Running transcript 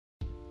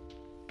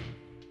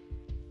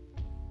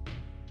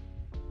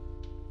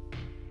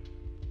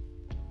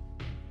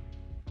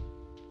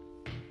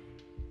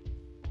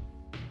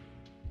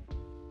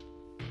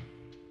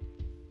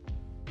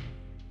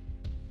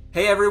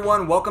Hey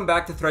everyone, welcome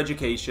back to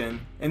Threaducation.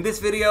 In this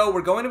video,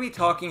 we're going to be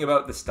talking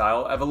about the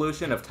style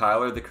evolution of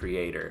Tyler, the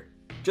Creator.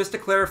 Just to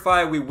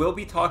clarify, we will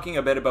be talking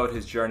a bit about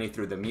his journey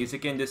through the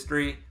music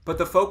industry, but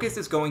the focus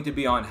is going to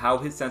be on how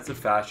his sense of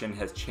fashion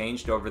has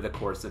changed over the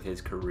course of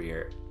his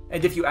career.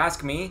 And if you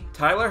ask me,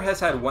 Tyler has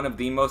had one of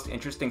the most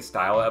interesting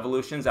style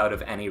evolutions out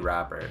of any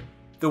rapper.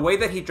 The way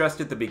that he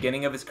dressed at the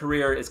beginning of his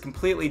career is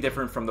completely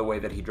different from the way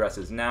that he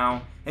dresses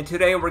now, and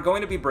today we're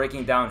going to be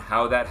breaking down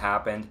how that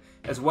happened,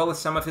 as well as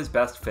some of his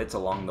best fits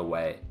along the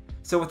way.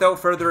 So without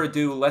further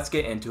ado, let's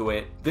get into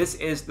it. This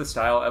is the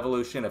style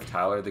evolution of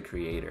Tyler, the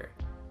Creator.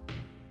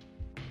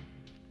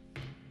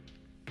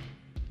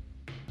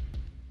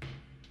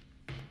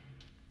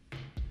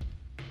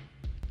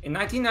 In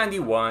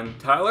 1991,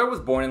 Tyler was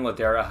born in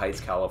Ladera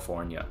Heights,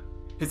 California.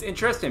 His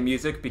interest in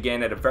music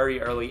began at a very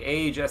early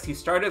age as he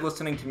started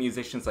listening to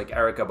musicians like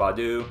Erykah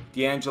Badu,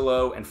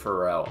 D'Angelo, and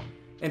Pharrell.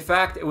 In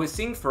fact, it was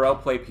seeing Pharrell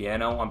play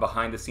piano on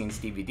behind-the-scenes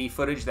DVD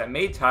footage that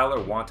made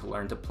Tyler want to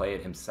learn to play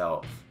it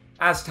himself.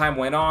 As time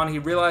went on, he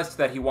realized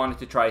that he wanted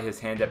to try his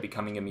hand at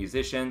becoming a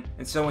musician,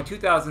 and so in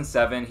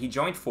 2007, he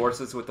joined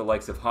forces with the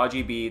likes of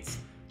Haji Beats,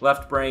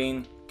 Left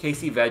Brain,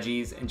 Casey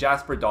Veggies, and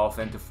Jasper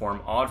Dolphin to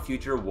form Odd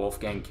Future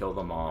Wolfgang Kill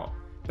Them All,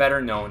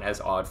 better known as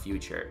Odd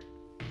Future.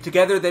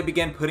 Together, they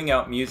began putting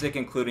out music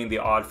including the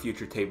Odd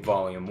Future Tape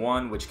Volume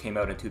 1, which came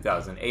out in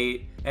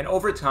 2008, and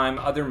over time,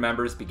 other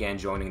members began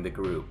joining the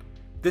group.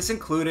 This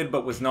included,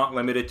 but was not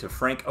limited to,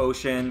 Frank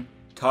Ocean,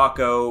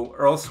 Taco,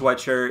 Earl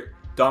Sweatshirt,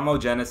 Domo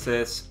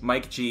Genesis,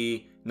 Mike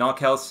G,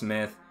 Knockout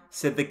Smith,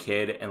 Sid the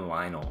Kid, and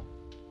Lionel.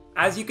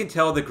 As you can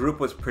tell, the group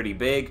was pretty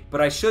big,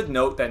 but I should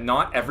note that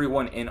not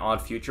everyone in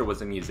Odd Future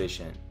was a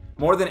musician.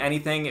 More than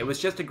anything, it was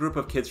just a group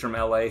of kids from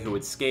LA who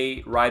would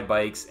skate, ride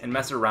bikes, and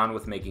mess around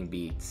with making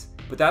beats.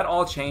 But that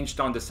all changed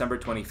on December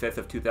 25th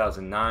of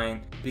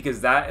 2009, because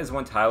that is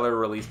when Tyler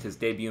released his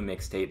debut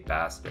mixtape,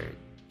 Bastard.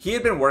 He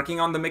had been working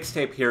on the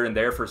mixtape here and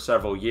there for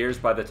several years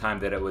by the time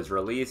that it was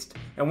released,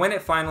 and when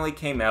it finally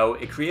came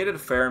out, it created a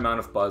fair amount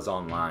of buzz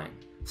online.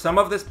 Some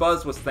of this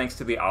buzz was thanks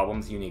to the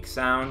album's unique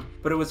sound,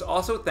 but it was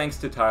also thanks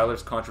to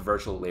Tyler's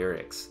controversial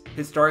lyrics.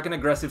 His dark and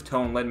aggressive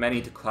tone led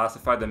many to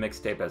classify the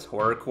mixtape as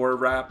horrorcore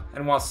rap,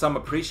 and while some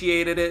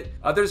appreciated it,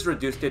 others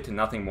reduced it to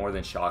nothing more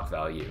than shock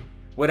value.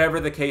 Whatever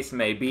the case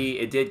may be,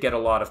 it did get a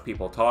lot of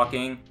people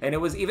talking, and it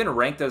was even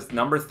ranked as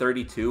number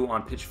 32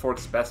 on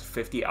Pitchfork's Best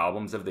 50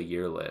 Albums of the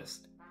Year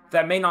list.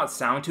 That may not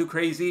sound too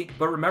crazy,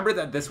 but remember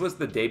that this was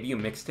the debut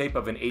mixtape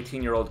of an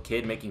 18-year-old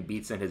kid making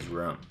beats in his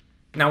room.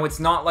 Now, it's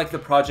not like the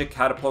project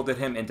catapulted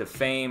him into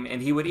fame,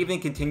 and he would even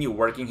continue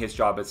working his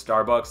job at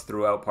Starbucks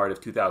throughout part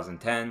of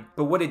 2010,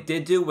 but what it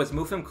did do was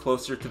move him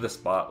closer to the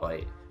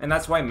spotlight, and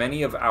that's why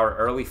many of our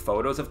early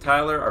photos of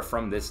Tyler are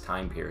from this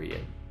time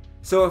period.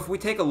 So if we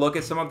take a look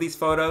at some of these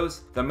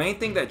photos, the main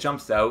thing that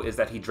jumps out is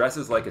that he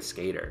dresses like a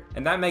skater,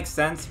 and that makes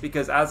sense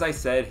because, as I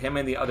said, him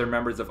and the other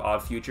members of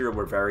Odd Future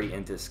were very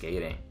into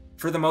skating.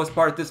 For the most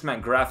part, this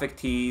meant graphic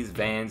tees,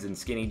 Vans, and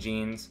skinny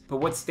jeans, but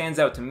what stands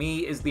out to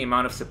me is the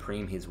amount of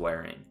Supreme he's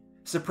wearing.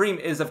 Supreme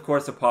is of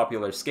course a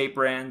popular skate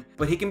brand,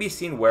 but he can be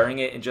seen wearing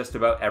it in just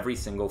about every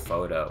single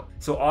photo.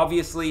 So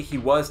obviously he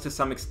was to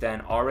some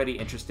extent already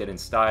interested in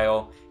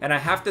style, and I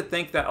have to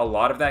think that a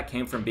lot of that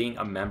came from being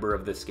a member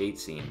of the skate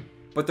scene.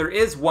 But there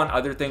is one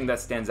other thing that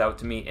stands out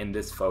to me in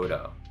this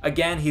photo.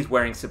 Again, he's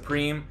wearing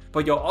Supreme,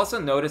 but you'll also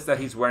notice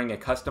that he's wearing a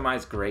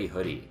customized gray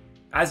hoodie.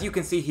 As you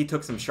can see, he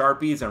took some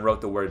Sharpies and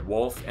wrote the word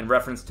Wolf in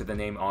reference to the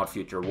name Odd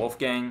Future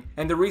Wolfgang,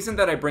 and the reason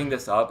that I bring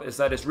this up is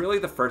that it's really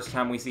the first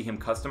time we see him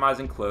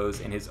customizing clothes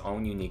in his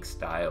own unique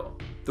style.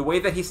 The way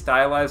that he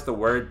stylized the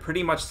word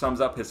pretty much sums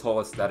up his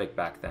whole aesthetic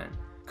back then.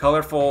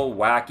 Colorful,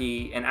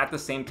 wacky, and at the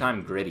same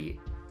time gritty.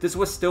 This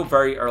was still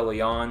very early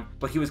on,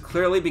 but he was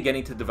clearly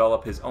beginning to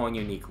develop his own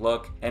unique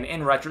look, and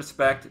in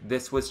retrospect,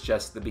 this was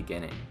just the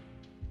beginning.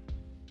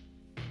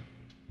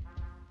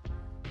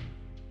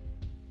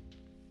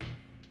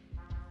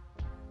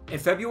 In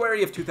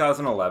February of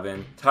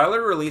 2011,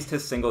 Tyler released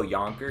his single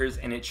Yonkers,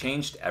 and it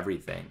changed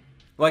everything.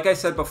 Like I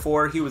said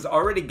before, he was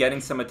already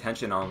getting some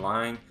attention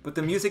online, but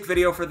the music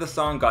video for the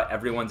song got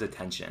everyone's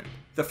attention.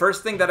 The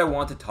first thing that I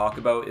want to talk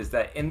about is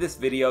that in this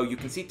video you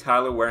can see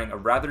Tyler wearing a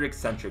rather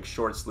eccentric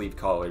short sleeve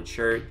collared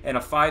shirt and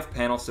a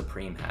 5-panel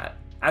Supreme hat.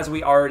 As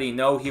we already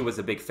know, he was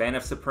a big fan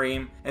of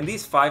Supreme, and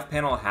these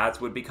 5-panel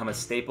hats would become a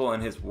staple in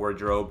his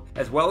wardrobe,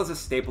 as well as a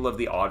staple of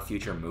the Odd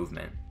Future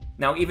movement.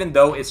 Now, even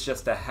though it's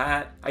just a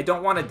hat, I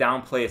don't want to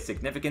downplay its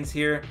significance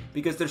here,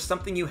 because there's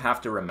something you have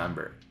to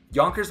remember.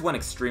 Yonkers went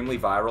extremely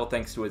viral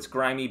thanks to its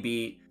grimy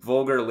beat,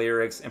 vulgar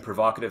lyrics, and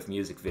provocative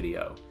music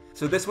video.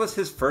 So this was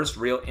his first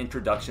real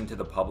introduction to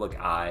the public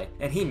eye,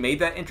 and he made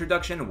that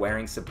introduction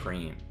wearing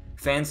Supreme.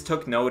 Fans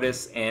took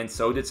notice, and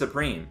so did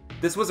Supreme.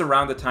 This was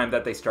around the time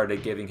that they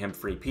started giving him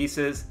free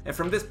pieces, and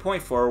from this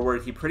point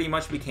forward, he pretty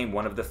much became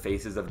one of the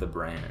faces of the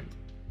brand.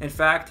 In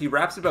fact, he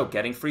raps about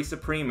getting free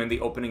Supreme in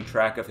the opening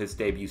track of his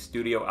debut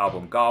studio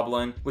album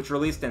Goblin, which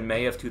released in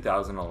May of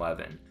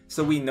 2011,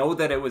 so we know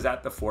that it was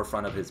at the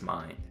forefront of his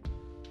mind.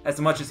 As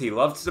much as he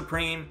loved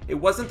Supreme, it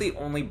wasn't the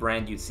only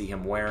brand you'd see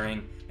him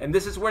wearing, and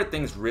this is where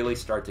things really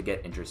start to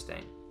get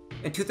interesting.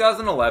 In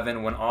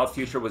 2011, when Odd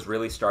Future was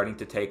really starting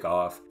to take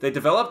off, they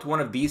developed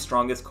one of the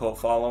strongest cult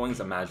followings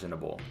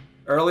imaginable.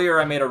 Earlier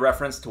I made a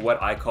reference to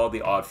what I call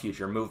the Odd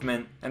Future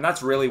movement, and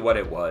that's really what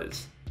it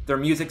was. Their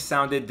music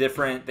sounded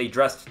different, they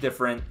dressed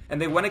different,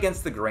 and they went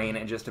against the grain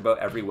in just about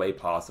every way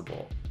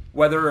possible.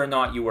 Whether or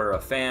not you were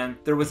a fan,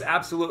 there was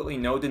absolutely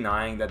no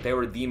denying that they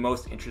were the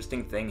most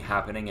interesting thing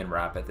happening in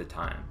rap at the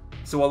time.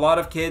 So a lot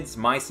of kids,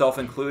 myself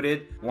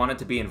included, wanted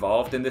to be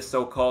involved in this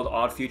so-called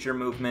Odd Future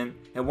movement,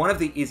 and one of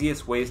the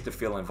easiest ways to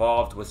feel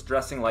involved was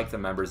dressing like the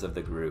members of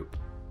the group.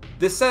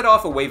 This set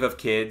off a wave of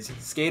kids,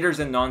 skaters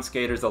and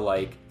non-skaters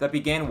alike, that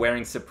began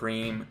wearing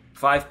Supreme,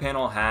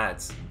 5-panel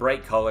hats,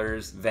 bright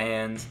colors,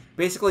 Vans,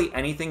 basically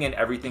anything and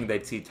everything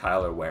they'd see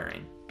Tyler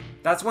wearing.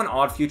 That's when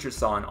Odd Future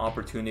saw an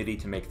opportunity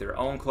to make their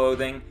own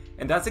clothing,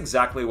 and that's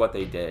exactly what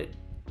they did.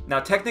 Now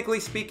technically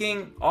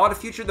speaking, Odd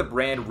Future the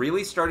brand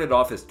really started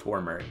off as tour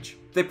merch.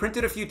 They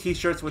printed a few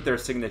t-shirts with their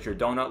signature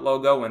donut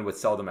logo and would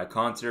sell them at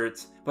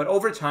concerts, but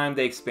over time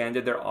they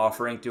expanded their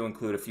offering to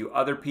include a few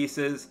other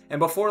pieces, and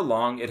before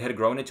long it had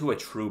grown into a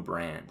true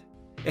brand.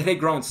 It had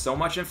grown so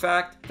much in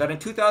fact, that in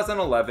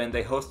 2011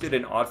 they hosted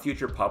an Odd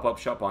Future pop-up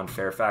shop on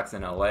Fairfax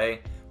in LA,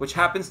 which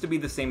happens to be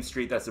the same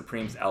street that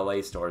Supreme's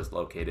LA store is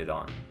located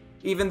on.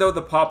 Even though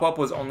the pop-up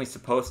was only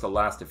supposed to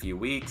last a few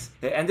weeks,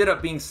 it ended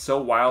up being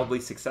so wildly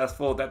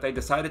successful that they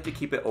decided to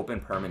keep it open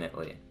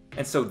permanently.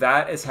 And so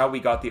that is how we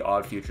got the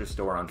Odd Future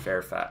store on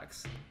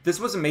Fairfax. This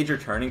was a major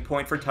turning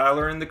point for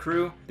Tyler and the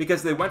crew,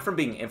 because they went from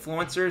being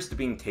influencers to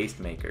being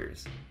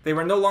tastemakers. They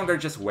were no longer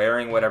just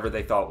wearing whatever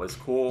they thought was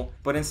cool,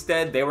 but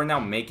instead they were now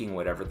making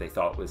whatever they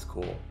thought was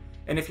cool.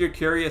 And if you're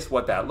curious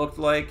what that looked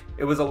like,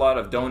 it was a lot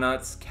of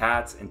donuts,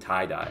 cats, and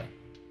tie-dye.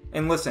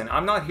 And listen,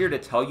 I'm not here to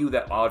tell you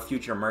that Odd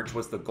Future merch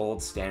was the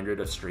gold standard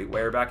of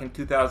streetwear back in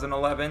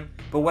 2011,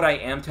 but what I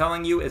am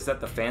telling you is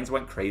that the fans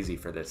went crazy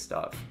for this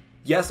stuff.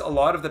 Yes, a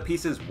lot of the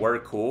pieces were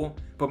cool,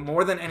 but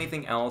more than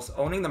anything else,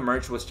 owning the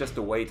merch was just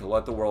a way to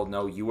let the world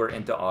know you were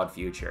into Odd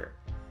Future.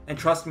 And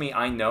trust me,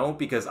 I know,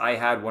 because I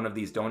had one of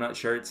these donut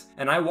shirts,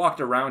 and I walked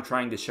around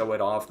trying to show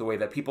it off the way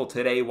that people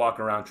today walk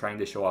around trying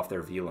to show off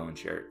their V-Lone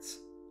shirts.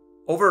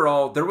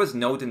 Overall, there was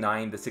no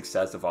denying the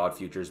success of Odd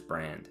Future's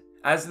brand.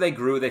 As they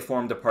grew, they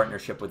formed a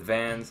partnership with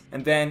Vans,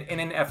 and then, in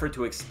an effort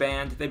to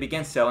expand, they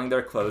began selling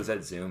their clothes at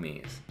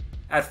Zoomies.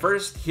 At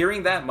first,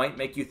 hearing that might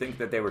make you think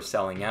that they were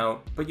selling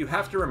out, but you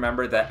have to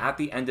remember that at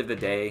the end of the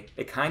day,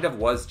 it kind of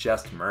was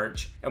just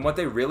merch, and what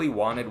they really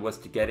wanted was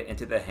to get it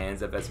into the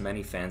hands of as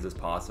many fans as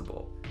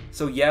possible.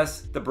 So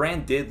yes, the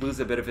brand did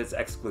lose a bit of its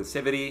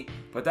exclusivity,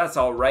 but that's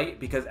alright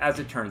because as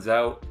it turns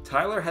out,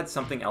 Tyler had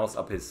something else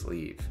up his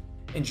sleeve.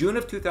 In June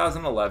of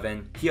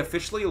 2011, he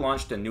officially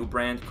launched a new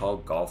brand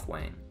called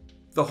Golfwang.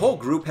 The whole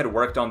group had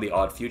worked on the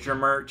Odd Future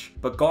merch,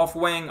 but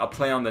Golfwang, a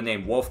play on the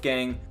name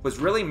Wolfgang, was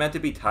really meant to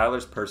be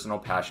Tyler's personal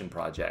passion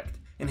project,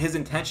 and his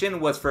intention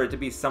was for it to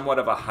be somewhat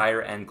of a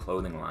higher-end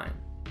clothing line.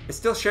 It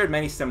still shared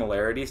many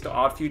similarities to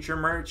Odd Future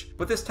merch,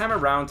 but this time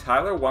around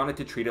Tyler wanted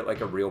to treat it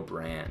like a real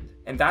brand.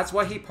 And that's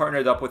why he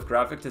partnered up with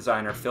graphic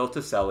designer Phil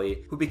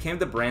Toselli, who became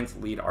the brand's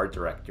lead art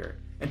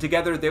director. And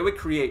together they would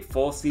create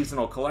full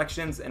seasonal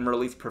collections and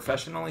release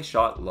professionally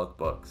shot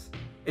lookbooks.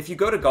 If you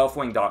go to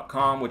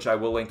golfwang.com, which I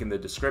will link in the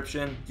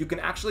description, you can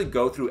actually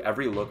go through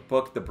every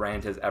lookbook the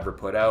brand has ever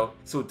put out,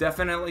 so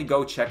definitely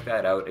go check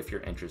that out if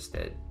you're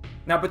interested.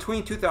 Now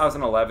between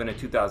 2011 and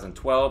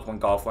 2012, when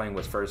Golfwang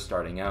was first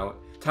starting out,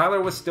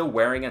 Tyler was still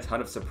wearing a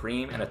ton of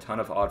Supreme and a ton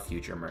of Odd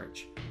Future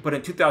merch. But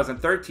in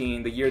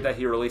 2013, the year that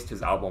he released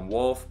his album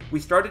Wolf,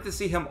 we started to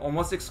see him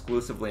almost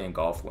exclusively in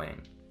Golfwang.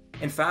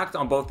 In fact,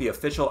 on both the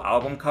official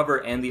album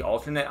cover and the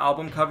alternate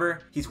album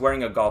cover, he's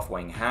wearing a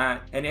Golfwang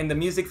hat, and in the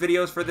music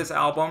videos for this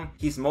album,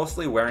 he's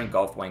mostly wearing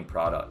Golfwang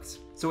products.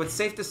 So it's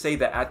safe to say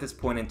that at this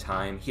point in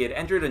time, he had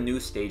entered a new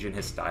stage in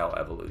his style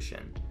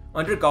evolution.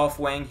 Under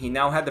Golfwang, he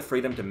now had the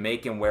freedom to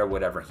make and wear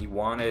whatever he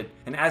wanted,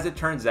 and as it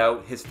turns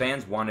out, his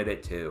fans wanted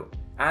it too.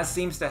 As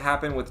seems to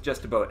happen with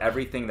just about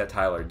everything that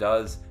Tyler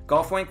does,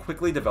 Golfwang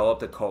quickly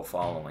developed a cult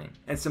following,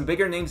 and some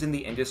bigger names in the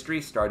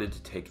industry started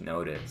to take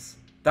notice.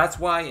 That's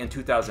why, in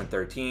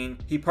 2013,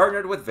 he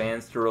partnered with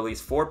Vans to release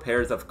 4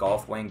 pairs of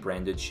Golfwang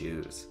branded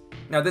shoes.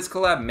 Now this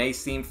collab may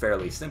seem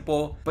fairly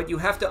simple, but you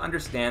have to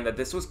understand that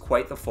this was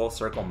quite the full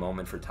circle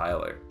moment for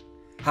Tyler.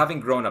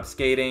 Having grown up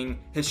skating,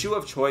 his shoe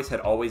of choice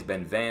had always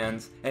been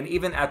Vans, and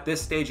even at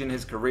this stage in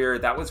his career,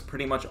 that was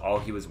pretty much all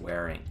he was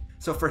wearing.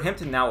 So for him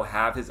to now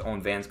have his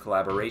own Vans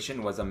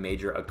collaboration was a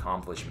major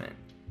accomplishment.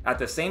 At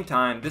the same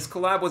time, this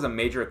collab was a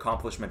major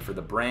accomplishment for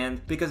the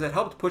brand because it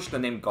helped push the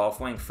name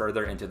Golfwang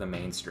further into the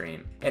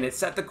mainstream, and it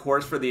set the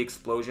course for the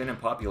explosion in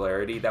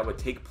popularity that would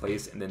take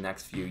place in the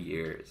next few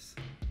years.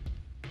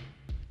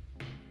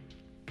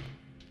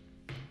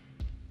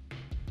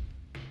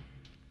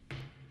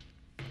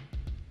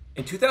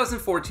 In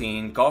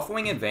 2014,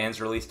 Golfwing and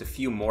Vans released a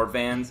few more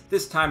Vans,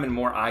 this time in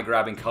more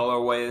eye-grabbing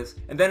colorways,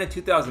 and then in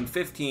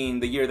 2015,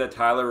 the year that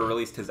Tyler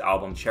released his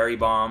album Cherry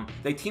Bomb,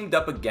 they teamed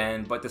up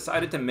again but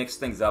decided to mix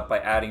things up by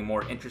adding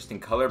more interesting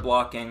color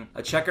blocking,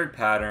 a checkered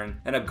pattern,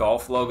 and a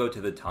golf logo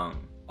to the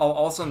tongue. I'll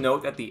also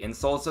note that the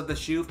insoles of the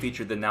shoe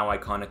featured the now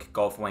iconic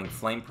Golfwing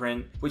flame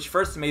print, which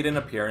first made an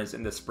appearance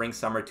in the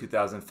Spring-Summer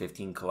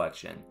 2015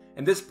 collection,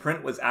 and this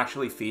print was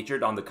actually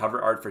featured on the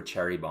cover art for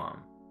Cherry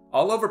Bomb.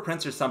 All-over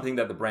prints are something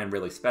that the brand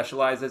really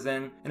specializes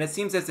in, and it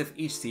seems as if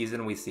each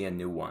season we see a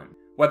new one.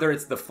 Whether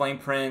it's the flame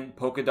print,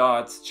 polka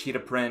dots, cheetah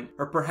print,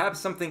 or perhaps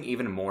something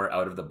even more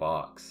out of the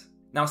box.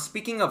 Now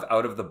speaking of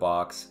out of the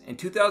box, in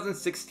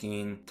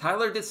 2016,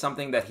 Tyler did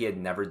something that he had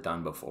never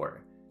done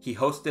before. He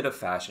hosted a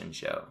fashion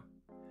show.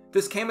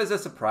 This came as a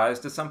surprise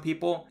to some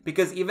people,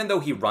 because even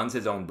though he runs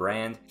his own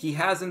brand, he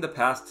has in the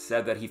past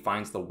said that he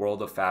finds the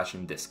world of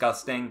fashion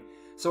disgusting,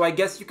 so I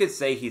guess you could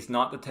say he's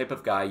not the type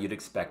of guy you'd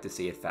expect to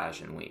see at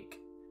Fashion Week.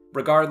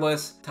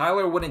 Regardless,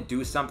 Tyler wouldn't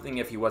do something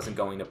if he wasn't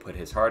going to put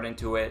his heart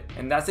into it,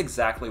 and that's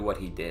exactly what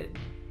he did.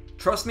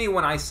 Trust me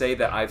when I say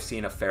that I've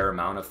seen a fair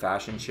amount of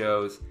fashion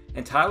shows,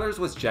 and Tyler's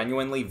was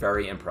genuinely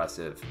very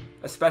impressive,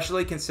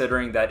 especially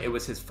considering that it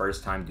was his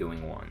first time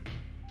doing one.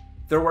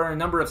 There were a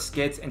number of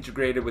skits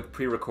integrated with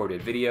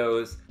pre-recorded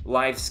videos,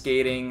 live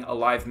skating, a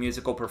live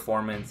musical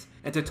performance,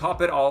 and to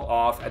top it all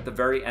off, at the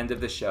very end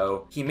of the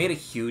show, he made a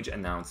huge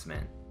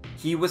announcement.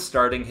 He was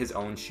starting his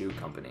own shoe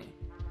company.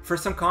 For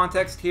some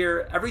context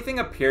here, everything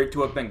appeared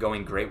to have been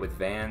going great with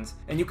Vans,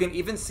 and you can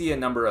even see a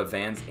number of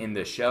Vans in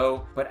the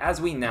show, but as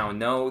we now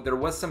know, there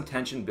was some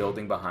tension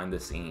building behind the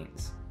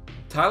scenes.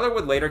 Tyler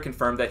would later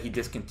confirm that he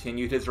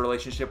discontinued his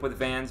relationship with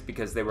Vans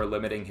because they were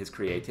limiting his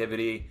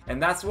creativity, and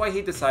that's why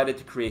he decided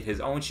to create his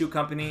own shoe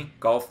company,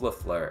 Golf Le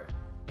Fleur.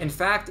 In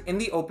fact, in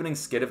the opening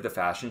skit of the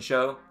fashion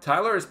show,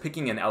 Tyler is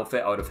picking an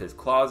outfit out of his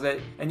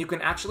closet, and you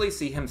can actually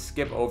see him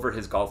skip over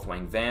his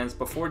Golfwing Vans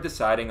before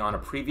deciding on a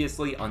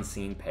previously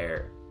unseen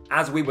pair.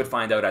 As we would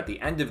find out at the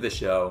end of the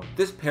show,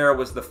 this pair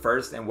was the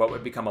first in what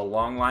would become a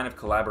long line of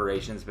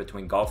collaborations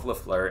between Golf Le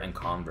Fleur and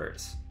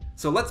Converse.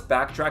 So let's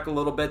backtrack a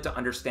little bit to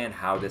understand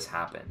how this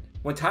happened.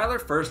 When Tyler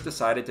first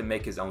decided to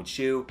make his own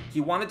shoe,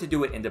 he wanted to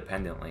do it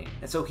independently,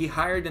 and so he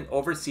hired an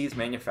overseas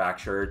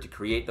manufacturer to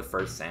create the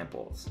first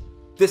samples.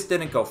 This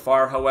didn't go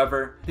far,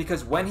 however,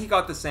 because when he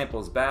got the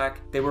samples back,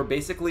 they were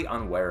basically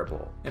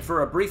unwearable, and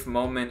for a brief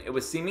moment, it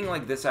was seeming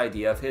like this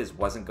idea of his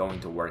wasn't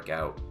going to work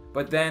out.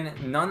 But then,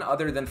 none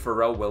other than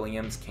Pharrell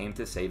Williams came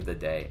to save the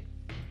day.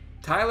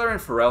 Tyler and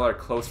Pharrell are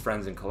close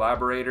friends and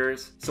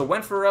collaborators, so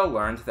when Pharrell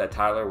learned that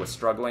Tyler was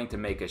struggling to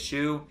make a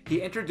shoe,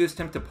 he introduced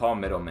him to Paul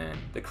Middleman,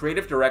 the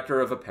creative director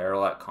of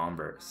apparel at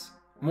Converse.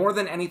 More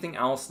than anything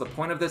else, the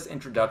point of this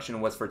introduction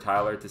was for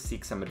Tyler to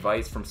seek some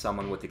advice from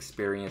someone with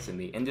experience in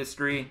the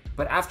industry,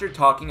 but after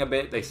talking a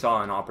bit, they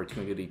saw an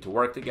opportunity to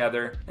work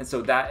together, and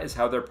so that is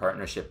how their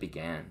partnership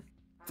began.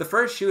 The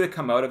first shoe to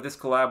come out of this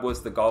collab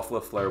was the Golf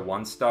Le Fleur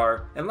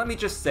 1-Star, and let me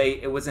just say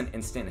it was an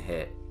instant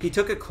hit. He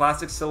took a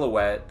classic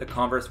silhouette, the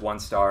Converse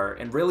 1-Star,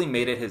 and really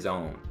made it his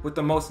own, with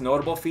the most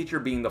notable feature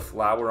being the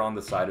flower on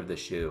the side of the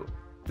shoe.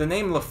 The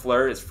name Le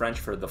Fleur is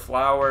French for the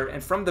flower,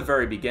 and from the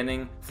very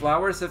beginning,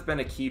 flowers have been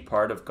a key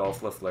part of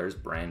Golf Le Fleur's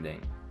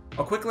branding.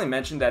 I'll quickly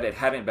mention that it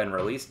hadn't been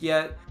released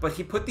yet, but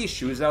he put these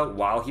shoes out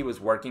while he was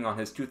working on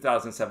his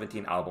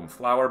 2017 album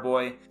Flower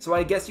Boy, so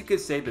I guess you could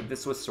say that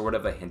this was sort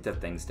of a hint of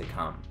things to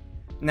come.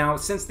 Now,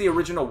 since the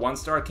original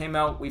 1-Star came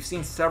out, we've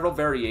seen several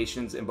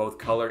variations in both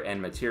color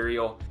and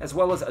material, as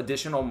well as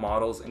additional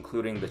models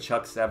including the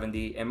Chuck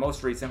 70 and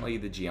most recently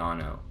the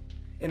Giano.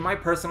 In my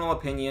personal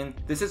opinion,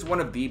 this is one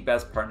of the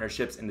best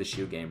partnerships in the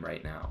shoe game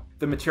right now.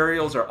 The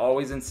materials are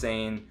always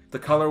insane, the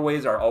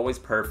colorways are always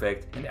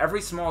perfect, and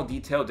every small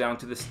detail down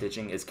to the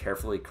stitching is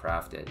carefully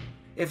crafted.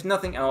 If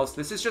nothing else,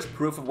 this is just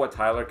proof of what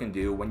Tyler can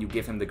do when you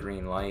give him the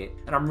green light,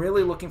 and I'm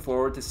really looking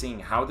forward to seeing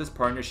how this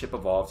partnership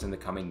evolves in the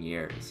coming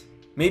years.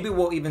 Maybe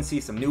we'll even see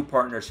some new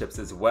partnerships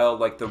as well,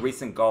 like the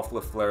recent Golf Le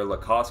Fleur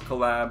Lacoste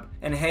collab.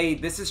 And hey,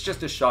 this is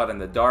just a shot in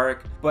the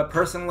dark, but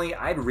personally,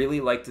 I'd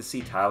really like to see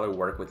Tyler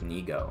work with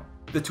Nigo.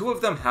 The two of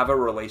them have a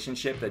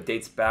relationship that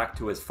dates back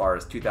to as far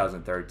as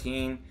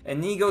 2013,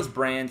 and Nigo's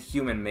brand,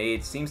 Human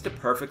Made, seems to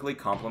perfectly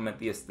complement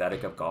the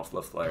aesthetic of Golf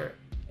Le Fleur.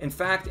 In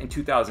fact, in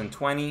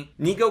 2020,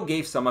 Nigo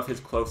gave some of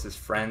his closest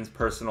friends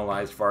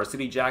personalized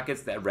varsity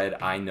jackets that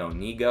read "I know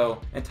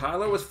Nigo," and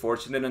Tyler was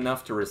fortunate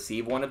enough to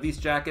receive one of these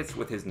jackets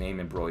with his name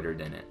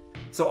embroidered in it.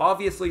 So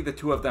obviously the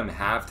two of them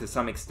have to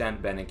some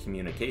extent been in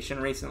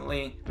communication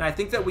recently, and I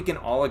think that we can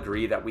all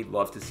agree that we'd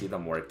love to see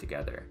them work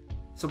together.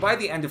 So by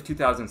the end of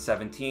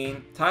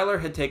 2017, Tyler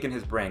had taken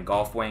his brand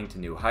Golfwing to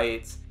new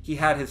heights, he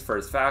had his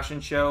first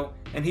fashion show,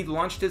 and he'd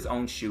launched his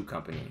own shoe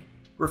company.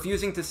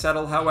 Refusing to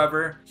settle,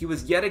 however, he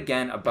was yet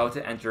again about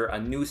to enter a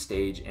new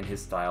stage in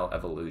his style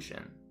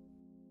evolution.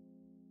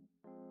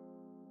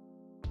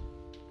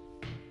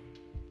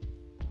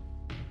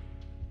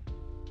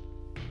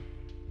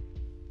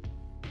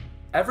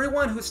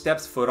 Everyone who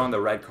steps foot on the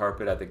red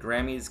carpet at the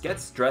Grammys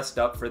gets dressed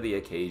up for the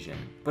occasion,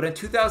 but in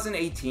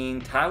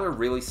 2018, Tyler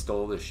really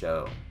stole the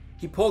show.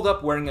 He pulled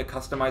up wearing a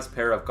customized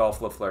pair of Golf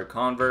LaFleur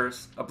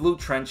Converse, a blue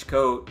trench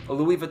coat, a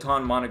Louis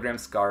Vuitton monogram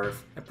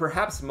scarf, and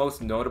perhaps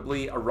most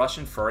notably a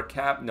Russian fur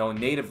cap known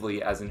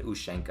natively as an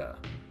Ushanka.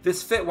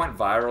 This fit went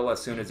viral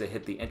as soon as it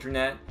hit the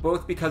internet,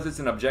 both because it's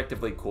an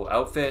objectively cool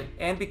outfit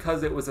and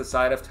because it was a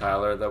side of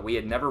Tyler that we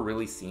had never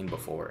really seen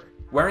before.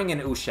 Wearing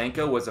an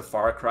Ushanka was a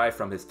far cry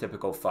from his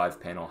typical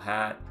 5-panel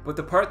hat, but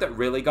the part that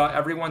really got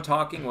everyone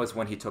talking was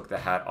when he took the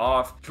hat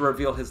off to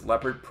reveal his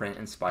leopard print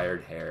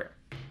inspired hair.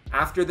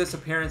 After this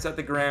appearance at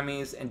the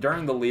Grammys, and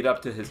during the lead up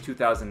to his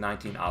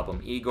 2019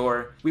 album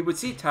Igor, we would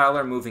see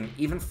Tyler moving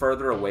even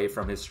further away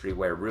from his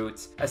streetwear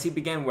roots as he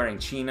began wearing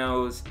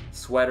chinos,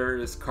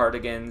 sweaters,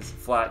 cardigans,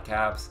 flat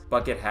caps,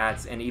 bucket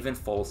hats, and even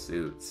full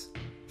suits.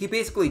 He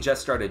basically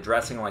just started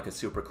dressing like a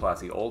super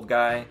classy old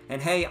guy,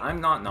 and hey, I'm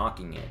not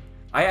knocking it.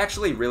 I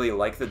actually really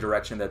like the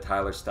direction that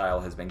Tyler's style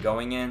has been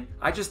going in.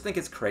 I just think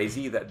it's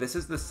crazy that this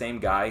is the same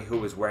guy who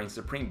was wearing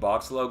Supreme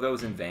box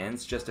logos and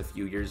Vans just a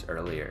few years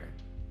earlier.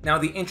 Now,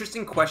 the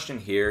interesting question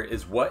here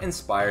is what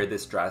inspired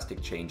this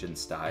drastic change in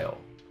style?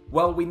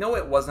 Well, we know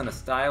it wasn't a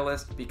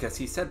stylist because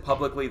he said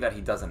publicly that he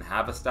doesn't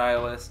have a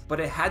stylist, but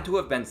it had to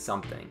have been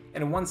something,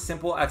 and one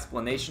simple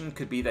explanation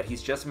could be that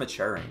he's just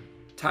maturing.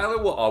 Tyler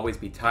will always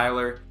be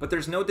Tyler, but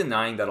there's no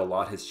denying that a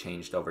lot has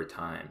changed over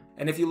time.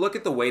 And if you look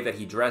at the way that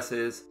he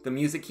dresses, the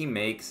music he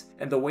makes,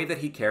 and the way that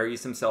he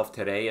carries himself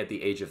today at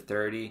the age of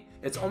 30,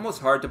 it's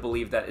almost hard to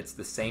believe that it's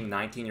the same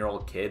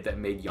 19-year-old kid that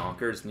made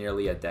Yonkers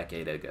nearly a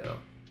decade ago.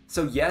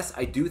 So yes,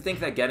 I do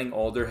think that getting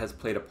older has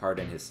played a part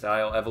in his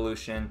style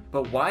evolution,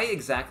 but why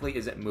exactly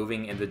is it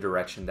moving in the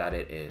direction that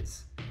it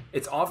is?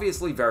 It's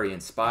obviously very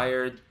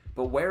inspired,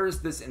 but where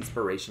is this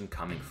inspiration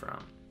coming from?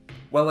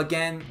 Well,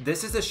 again,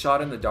 this is a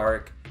shot in the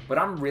dark, but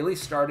I'm really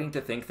starting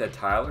to think that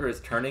Tyler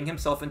is turning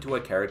himself into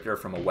a character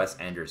from a Wes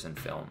Anderson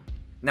film.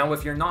 Now,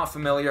 if you're not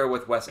familiar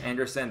with Wes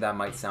Anderson, that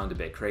might sound a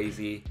bit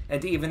crazy,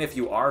 and even if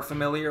you are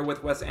familiar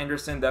with Wes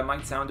Anderson, that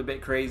might sound a bit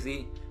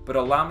crazy, but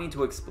allow me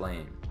to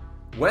explain.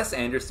 Wes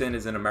Anderson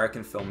is an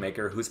American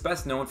filmmaker who's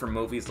best known for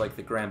movies like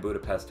The Grand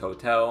Budapest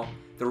Hotel,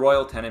 The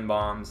Royal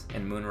Tenenbaums,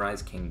 and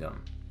Moonrise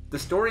Kingdom. The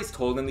stories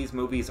told in these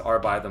movies are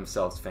by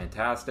themselves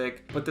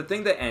fantastic, but the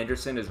thing that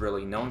Anderson is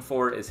really known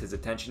for is his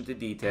attention to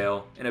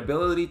detail and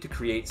ability to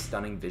create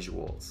stunning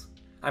visuals.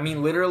 I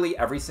mean, literally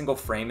every single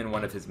frame in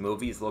one of his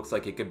movies looks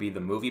like it could be the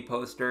movie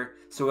poster,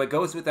 so it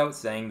goes without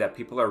saying that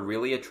people are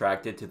really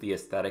attracted to the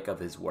aesthetic of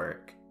his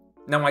work.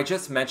 Now, I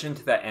just mentioned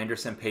that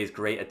Anderson pays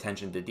great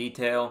attention to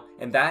detail,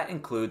 and that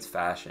includes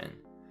fashion.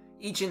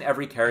 Each and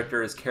every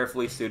character is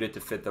carefully suited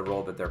to fit the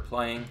role that they're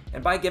playing,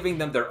 and by giving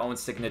them their own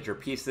signature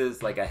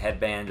pieces like a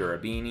headband or a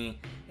beanie,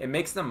 it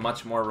makes them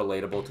much more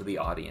relatable to the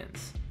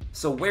audience.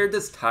 So where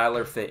does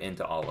Tyler fit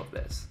into all of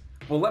this?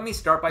 Well, let me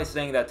start by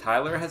saying that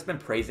Tyler has been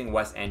praising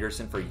Wes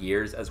Anderson for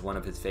years as one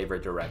of his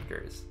favorite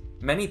directors.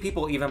 Many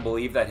people even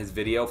believe that his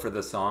video for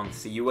the song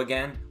See You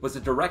Again was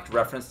a direct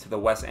reference to the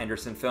Wes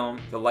Anderson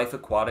film The Life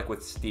Aquatic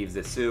with Steve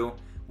Zissou,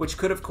 which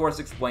could of course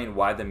explain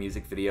why the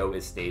music video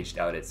is staged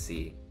out at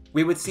sea.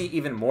 We would see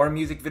even more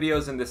music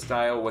videos in this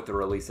style with the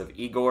release of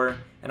Igor,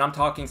 and I'm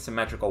talking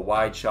symmetrical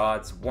wide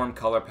shots, warm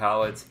color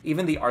palettes,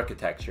 even the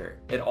architecture.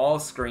 It all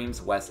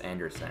screams Wes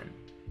Anderson.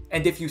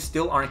 And if you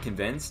still aren't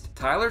convinced,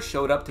 Tyler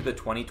showed up to the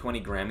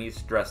 2020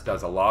 Grammys dressed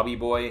as a lobby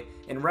boy,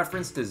 in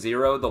reference to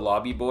Zero the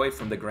lobby boy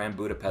from the Grand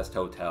Budapest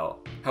Hotel.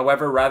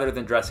 However, rather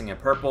than dressing in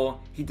purple,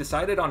 he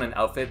decided on an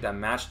outfit that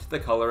matched the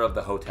color of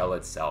the hotel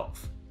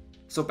itself.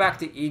 So back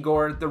to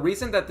Igor, the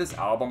reason that this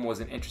album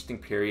was an interesting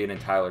period in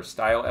Tyler's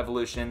style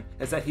evolution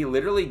is that he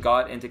literally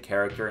got into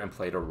character and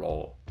played a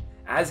role.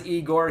 As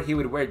Igor, he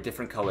would wear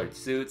different colored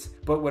suits,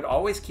 but would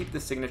always keep the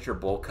signature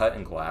bowl cut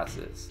and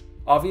glasses.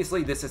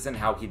 Obviously, this isn't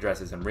how he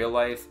dresses in real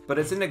life, but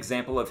it's an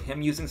example of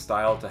him using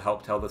style to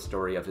help tell the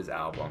story of his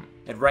album.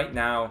 And right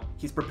now,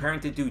 he's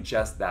preparing to do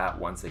just that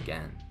once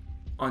again.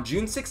 On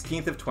June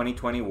 16th of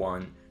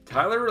 2021,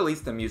 Tyler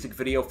released the music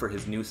video for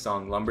his new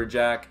song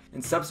Lumberjack,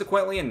 and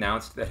subsequently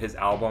announced that his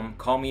album,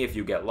 Call Me If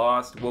You Get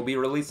Lost, will be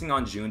releasing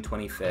on June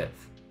 25th.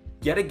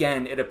 Yet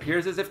again, it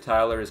appears as if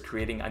Tyler is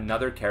creating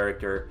another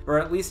character, or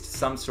at least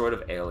some sort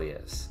of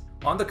alias.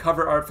 On the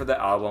cover art for the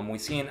album, we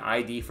see an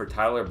ID for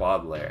Tyler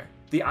Baudelaire.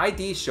 The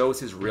ID shows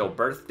his real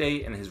birth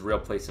date and his real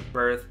place of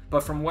birth,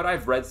 but from what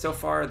I've read so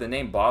far, the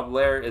name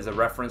Baudelaire is a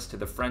reference to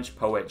the French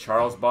poet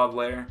Charles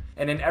Baudelaire,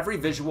 and in every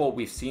visual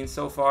we've seen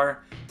so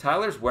far,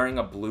 Tyler's wearing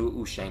a blue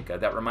Ushanka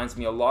that reminds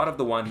me a lot of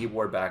the one he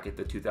wore back at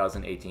the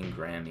 2018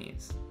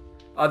 Grammys.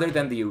 Other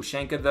than the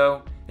Ushanka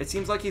though, it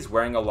seems like he's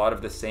wearing a lot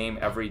of the same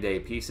everyday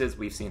pieces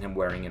we've seen him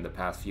wearing in the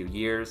past few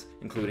years,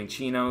 including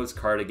chinos,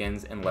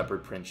 cardigans, and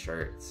leopard print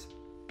shirts.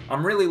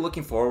 I'm really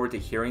looking forward to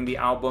hearing the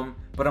album,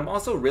 but I'm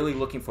also really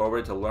looking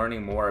forward to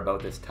learning more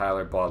about this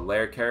Tyler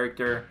Baudelaire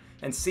character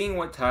and seeing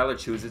what Tyler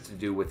chooses to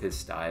do with his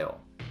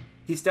style.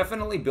 He's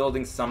definitely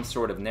building some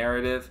sort of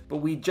narrative, but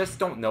we just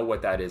don't know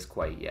what that is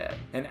quite yet.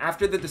 And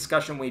after the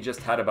discussion we just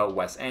had about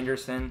Wes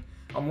Anderson,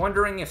 I'm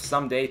wondering if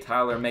someday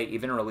Tyler may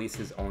even release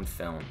his own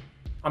film.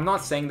 I'm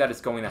not saying that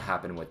it's going to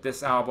happen with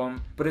this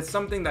album, but it's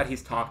something that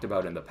he's talked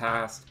about in the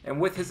past,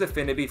 and with his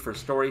affinity for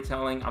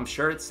storytelling, I'm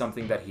sure it's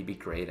something that he'd be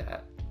great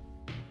at.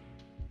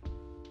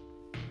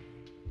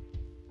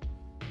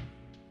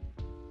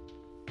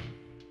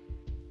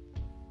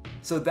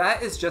 So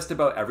that is just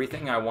about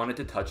everything I wanted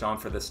to touch on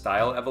for the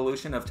style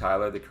evolution of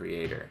Tyler the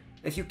Creator.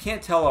 If you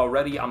can't tell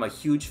already, I'm a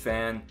huge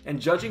fan,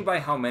 and judging by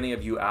how many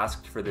of you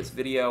asked for this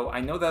video, I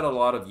know that a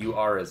lot of you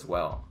are as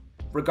well.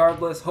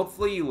 Regardless,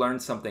 hopefully you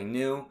learned something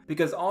new,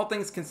 because all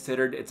things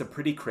considered, it's a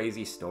pretty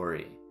crazy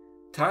story.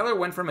 Tyler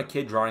went from a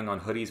kid drawing on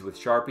hoodies with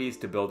Sharpies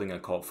to building a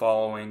cult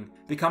following,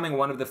 becoming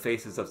one of the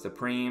faces of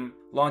Supreme,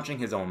 launching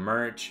his own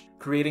merch,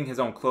 creating his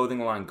own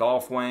clothing line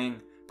Golfwang,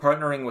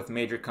 partnering with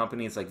major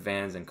companies like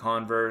Vans and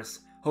Converse,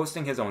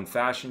 hosting his own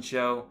fashion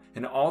show,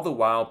 and all the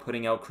while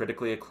putting out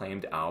critically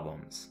acclaimed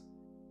albums.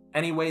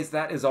 Anyways,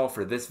 that is all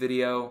for this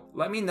video.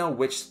 Let me know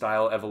which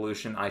style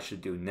evolution I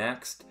should do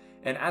next,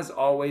 and as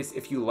always,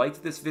 if you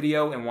liked this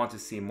video and want to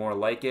see more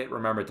like it,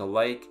 remember to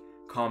like,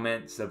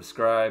 comment,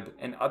 subscribe,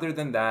 and other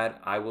than that,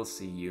 I will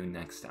see you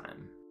next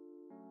time.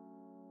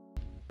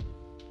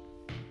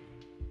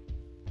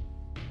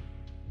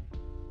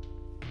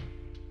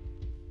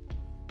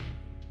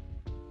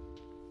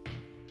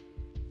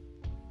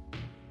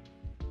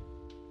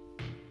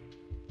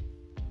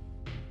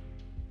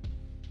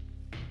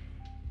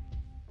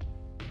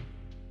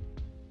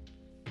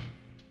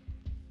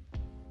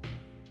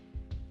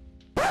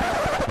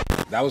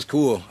 That was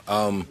cool.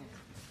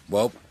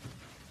 Well,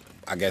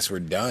 I guess we're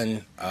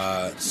done.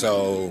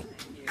 So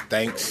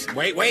thanks.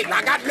 Wait,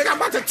 I'm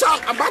about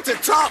to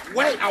talk.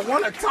 Wait, I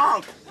want to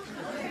talk.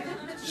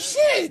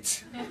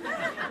 Shit.